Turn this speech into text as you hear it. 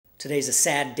Today's a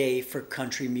sad day for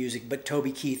country music, but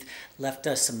Toby Keith left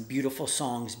us some beautiful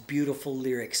songs, beautiful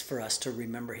lyrics for us to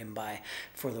remember him by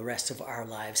for the rest of our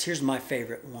lives. Here's my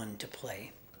favorite one to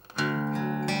play.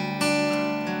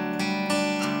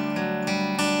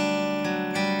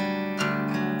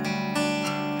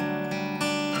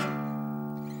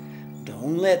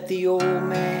 Don't let the old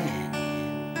man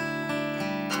in.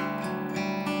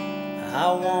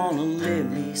 I wanna live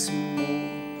me some more.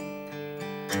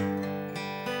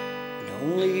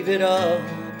 Don't leave it up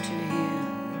to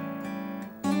him.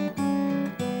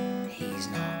 He's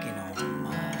knocking on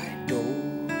my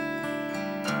door.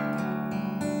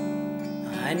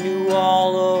 I knew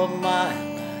all of my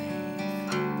life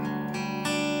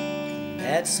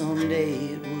that someday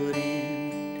it would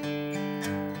end.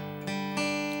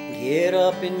 Get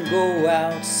up and go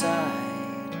outside.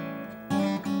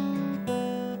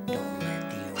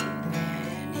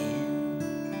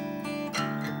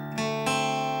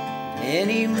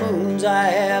 Many moons I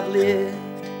have lived,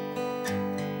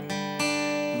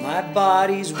 my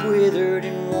body's withered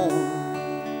and worn.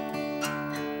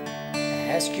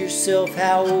 Ask yourself,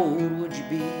 how old would you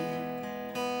be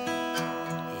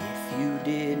if you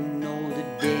didn't know the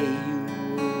day you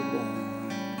were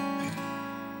born?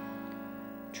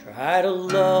 Try to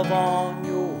love on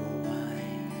your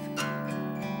wife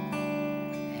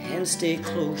and stay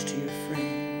close to your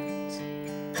friends.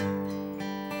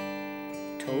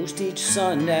 Toast each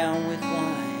sundown with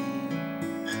wine.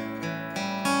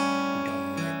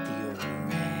 Don't let the old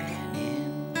man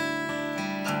in.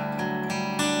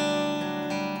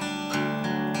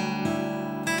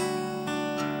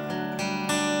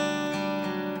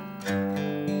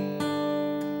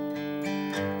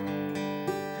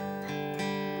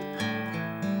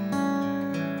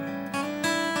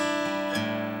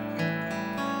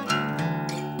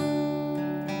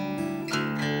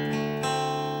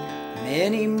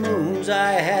 Many moons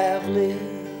I have lived,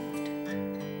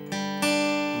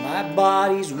 my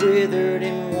body's withered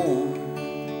and worn.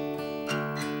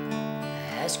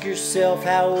 Ask yourself,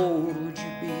 how old would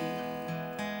you be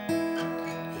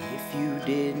if you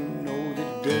didn't know the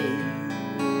day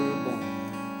you were born?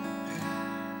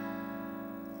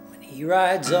 When he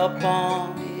rides up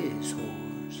on his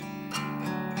horse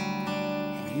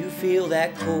and you feel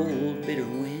that cold, bitter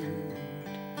wind,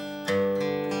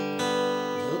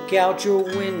 look out your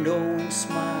window and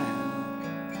smile.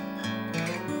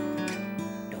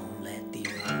 Don't let the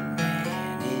old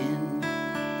man in.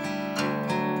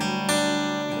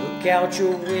 Look out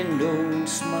your window and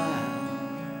smile.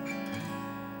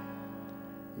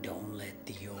 Don't let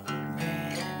the old